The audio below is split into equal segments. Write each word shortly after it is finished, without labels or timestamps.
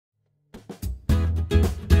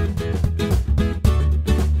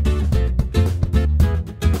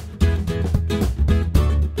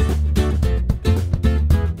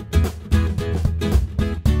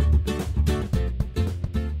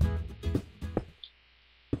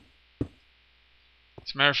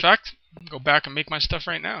As a matter of fact, go back and make my stuff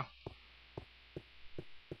right now.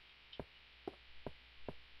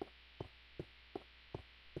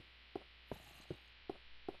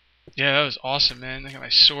 Yeah, that was awesome, man. Look at my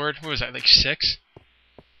sword. What was that, like 6?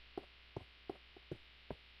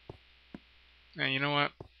 And you know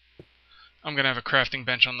what? I'm gonna have a crafting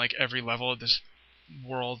bench on like every level of this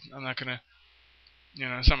world. I'm not gonna, you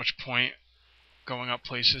know, there's not much point going up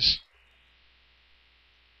places.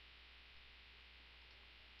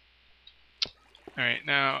 Alright,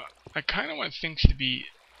 now, I kind of want things to be...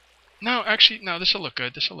 No, actually, no, this will look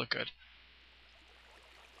good. This will look good.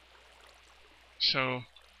 So...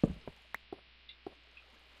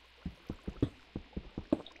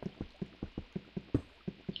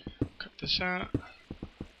 cut this out.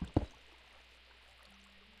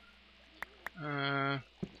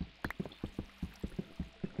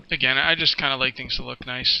 Again, I just kind of like things to look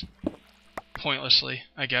nice. Pointlessly,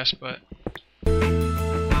 I guess, but...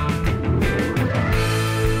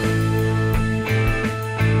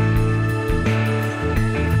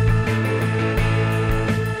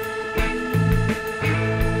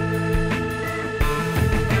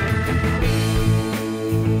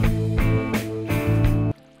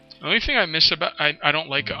 The only thing I miss about I don't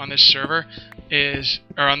like on this server is,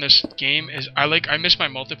 or on this game, is I miss my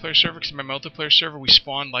multiplayer server, because in my multiplayer server we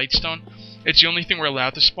spawn lightstone. It's the only thing we're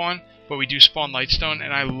allowed to spawn, but we do spawn lightstone,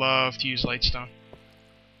 and I love to use lightstone.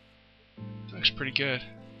 Looks pretty good.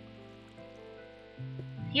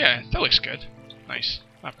 Yeah, that looks good. Nice,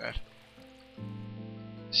 not bad.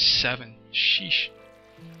 7. Sheesh.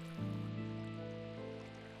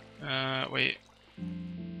 Wait.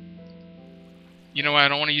 You know what, I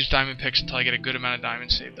don't want to use diamond picks until I get a good amount of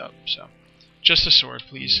diamonds saved up, so... Just a sword,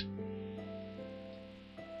 please.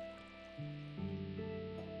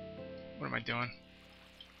 What am I doing?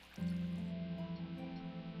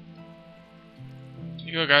 Here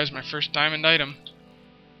you go, guys, my first diamond item.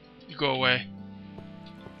 You go away.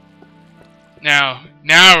 Now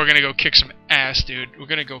we're gonna go kick some ass, dude. We're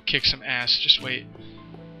gonna go kick some ass, just wait.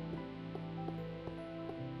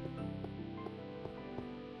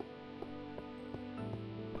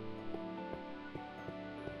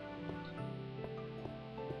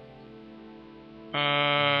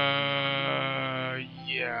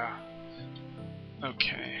 Yeah.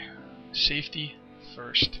 Okay. Safety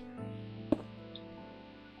first.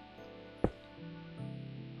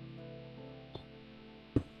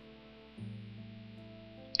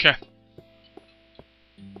 Okay.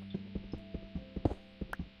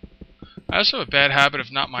 I also have a bad habit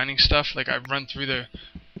of not mining stuff. Like, I run through the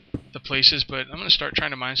places, but I'm gonna start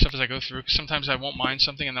trying to mine stuff as I go through, 'cause sometimes I won't mine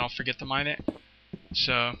something and then I'll forget to mine it.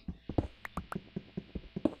 So...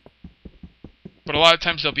 But a lot of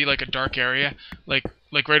times there'll be like a dark area, like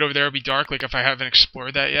right over there will be dark, like if I haven't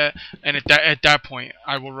explored that yet, and at that point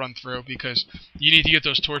I will run through, because you need to get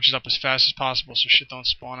those torches up as fast as possible so shit don't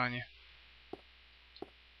spawn on you.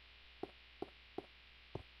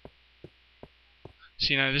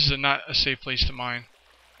 See, now this is not a safe place to mine.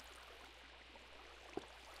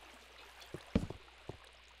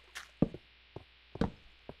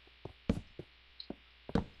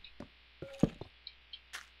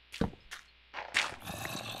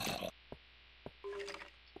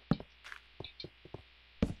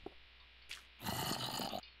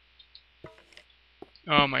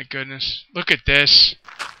 Oh my goodness. Look at this.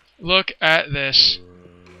 Look at this.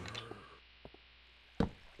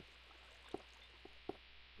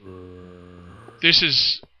 This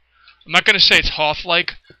is... I'm not going to say it's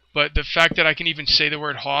Hoth-like, but the fact that I can even say the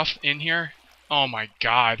word Hoth in here... Oh my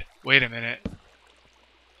god. Wait a minute.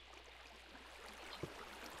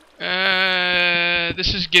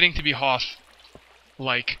 This is getting to be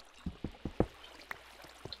Hoth-like.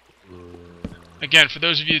 Again, for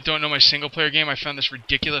those of you that don't know my single-player game, I found this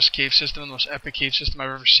ridiculous cave system, the most epic cave system I've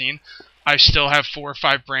ever seen. I still have 4 or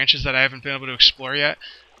 5 branches that I haven't been able to explore yet,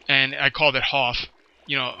 and I called it Hoth.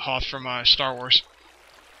 You know, Hoth from Star Wars.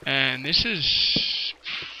 And this is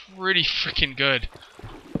pretty freaking good.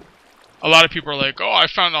 A lot of people are like, oh, I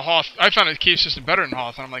found a cave system better than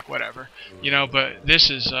Hoth, and I'm like, whatever. You know, but this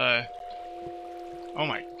is, oh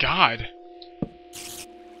my god.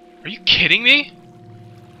 Are you kidding me?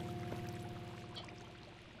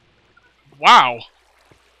 Wow.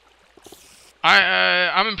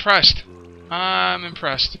 I'm impressed. I'm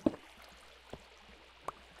impressed.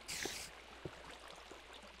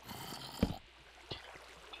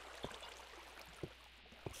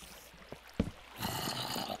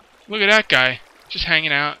 Look at that guy, just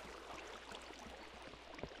hanging out.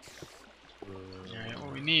 Alright,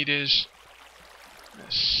 what we need is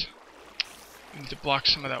this. We need to block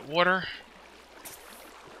some of that water.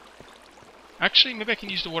 Actually, maybe I can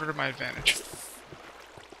use the water to my advantage.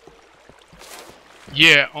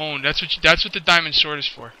 Yeah, owned. That's what the diamond sword is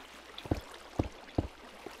for.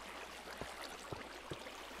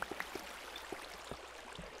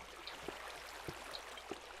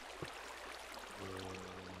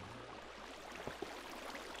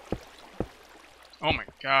 Oh my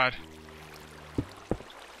god.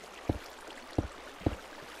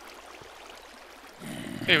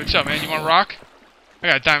 Hey, what's up, man? You want a rock? I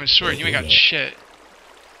got a diamond sword. You ain't got shit.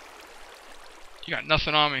 You got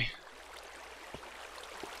nothing on me.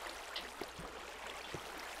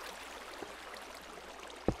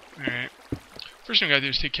 Alright. First thing we gotta do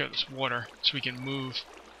is take care of this water so we can move.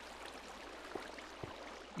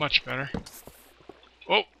 Much better.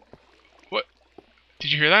 Oh! What?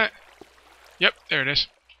 Did you hear that? Yep, there it is.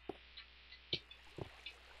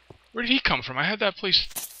 Where did he come from? I had that place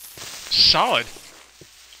solid.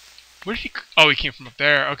 Where did he... Oh, he came from up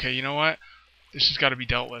there. Okay, you know what? This has got to be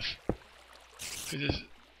dealt with. Alright,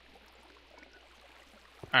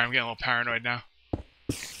 I'm getting a little paranoid now.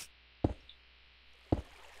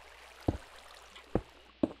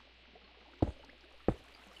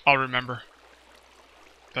 I'll remember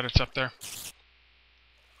that it's up there.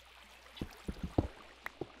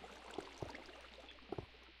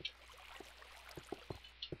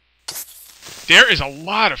 There is a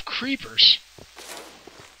lot of creepers.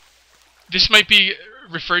 This might be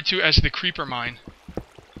referred to as the creeper mine.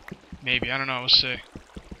 Maybe, I don't know, we'll see.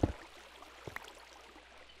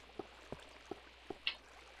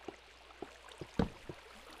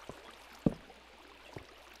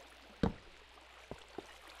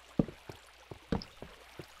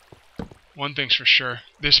 One thing's for sure,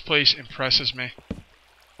 this place impresses me.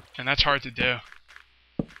 And that's hard to do.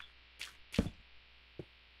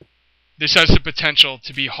 This has the potential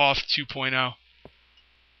to be Hoth 2.0.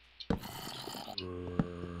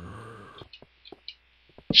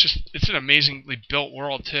 It's an amazingly built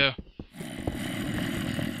world, too.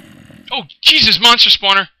 Oh, Jesus, monster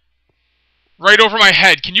spawner! Right over my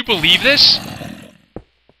head. Can you believe this?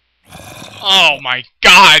 Oh my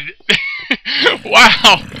god!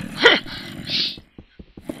 Wow!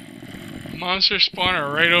 Monster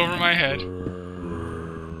spawner right over my head.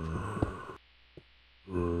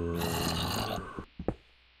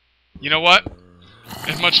 You know what?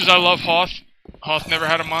 As much as I love Hoth, Hoth never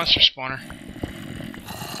had a monster spawner.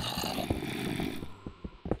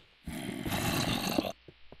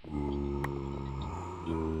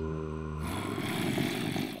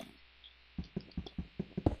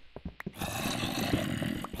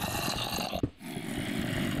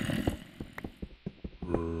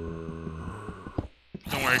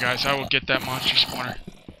 Don't worry guys, I will get that monster spawner.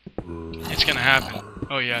 It's gonna happen.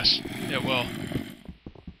 Oh yes, it will.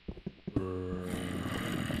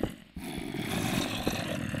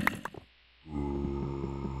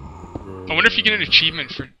 I wonder if you get an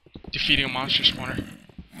achievement for defeating a monster spawner.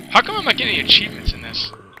 How come I'm not getting any achievements in this?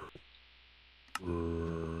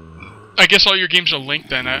 I guess all your games are linked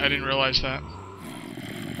then, I didn't realize that.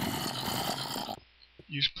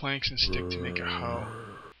 Use planks and stick to make a hoe.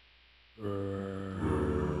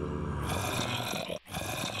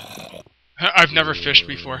 I've never fished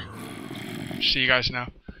before. Just so you guys know.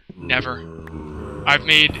 Never. I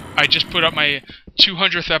just put up my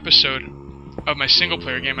 200th episode of my single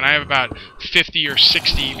player game, and I have about 50 or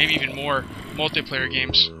 60, maybe even more, multiplayer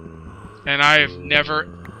games. And I have never,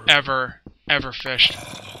 ever, ever fished.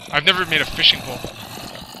 I've never made a fishing pole.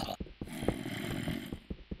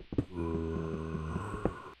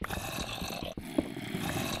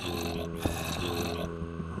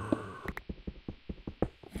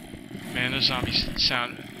 Man, those zombies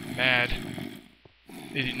sound mad.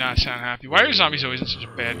 They do not sound happy. Why are zombies always in such a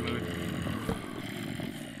bad mood?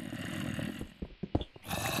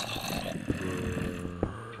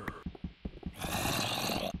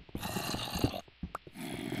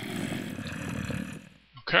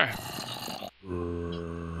 Okay.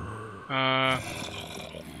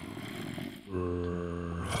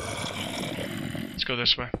 Let's go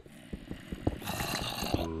this way.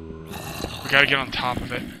 We gotta get on top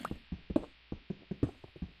of it.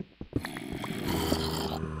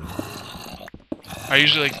 I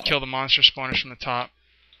usually like to kill the monster spawners from the top.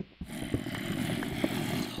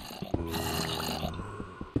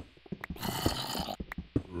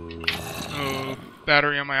 Oh,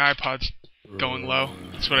 battery on my iPod's going low.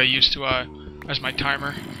 That's what I used to as my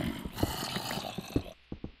timer.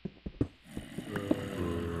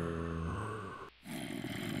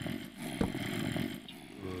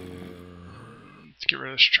 Let's get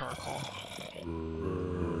rid of this charcoal.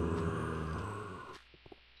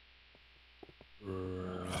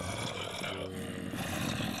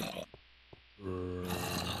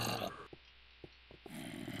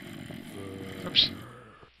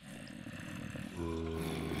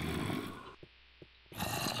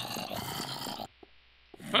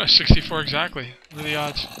 64 exactly. What are the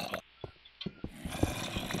odds?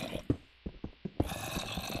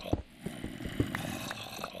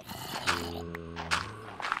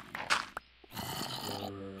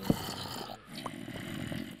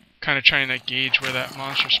 Kind of trying to gauge where that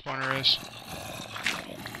monster spawner is.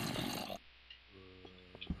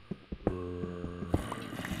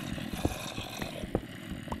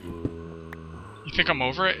 You think I'm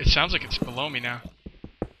over it? It sounds like it's below me now.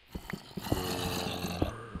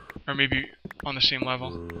 Or maybe on the same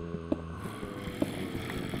level.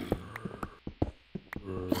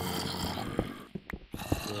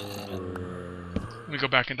 Let me go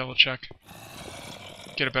back and double check.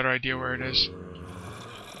 Get a better idea where it is.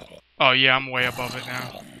 Oh yeah, I'm way above it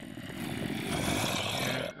now.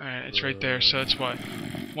 Yeah, alright, it's right there. So it's what?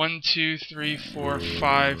 1, 2, 3, 4,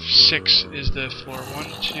 5, 6 is the floor. 1,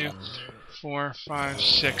 2, 4, 5,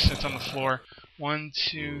 6. It's on the floor. 1,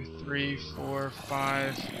 2, 3, 4,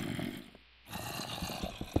 5.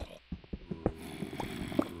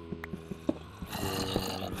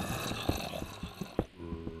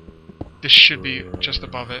 This should be just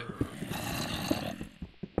above it.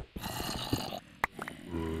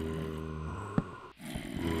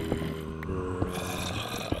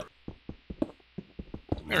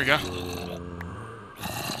 There we go.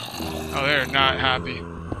 Oh, they're not happy.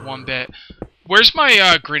 One bit. Where's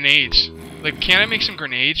my grenades? Like, can I make some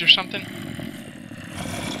grenades or something?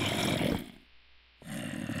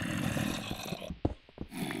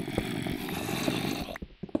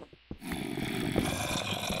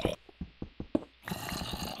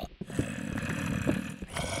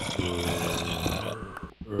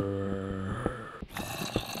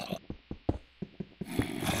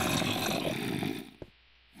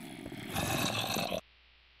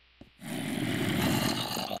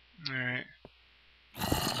 Alright.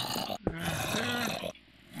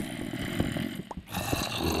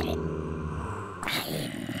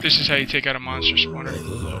 This is how you take out a monster spawner.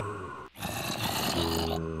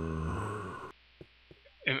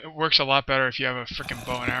 It works a lot better if you have a freaking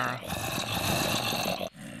bow and arrow.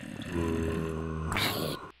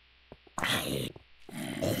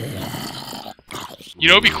 You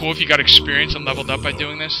know, it'd be cool if you got experience and leveled up by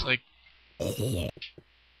doing this. Like,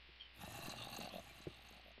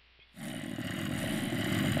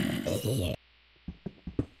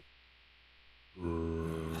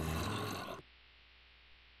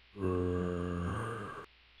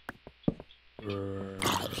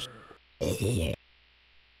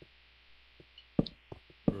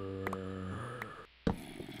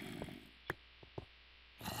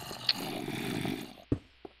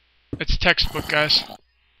 it's textbook, guys.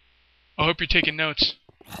 I hope you're taking notes.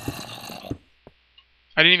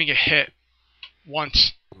 I didn't even get hit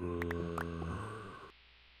once.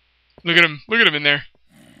 Look at him. Look at him in there.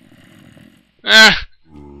 Ah!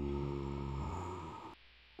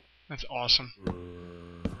 That's awesome.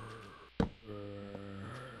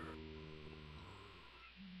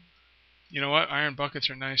 You know what? Iron buckets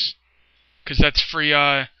are nice. Because that's free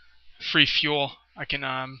free fuel. I can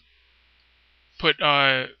put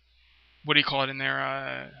what do you call it in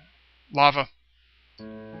there? Lava.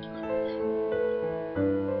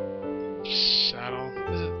 Saddle.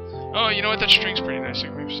 Oh, you know what? That string's pretty nice. I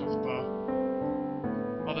can make yourself a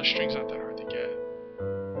bow. All those strings aren't that hard.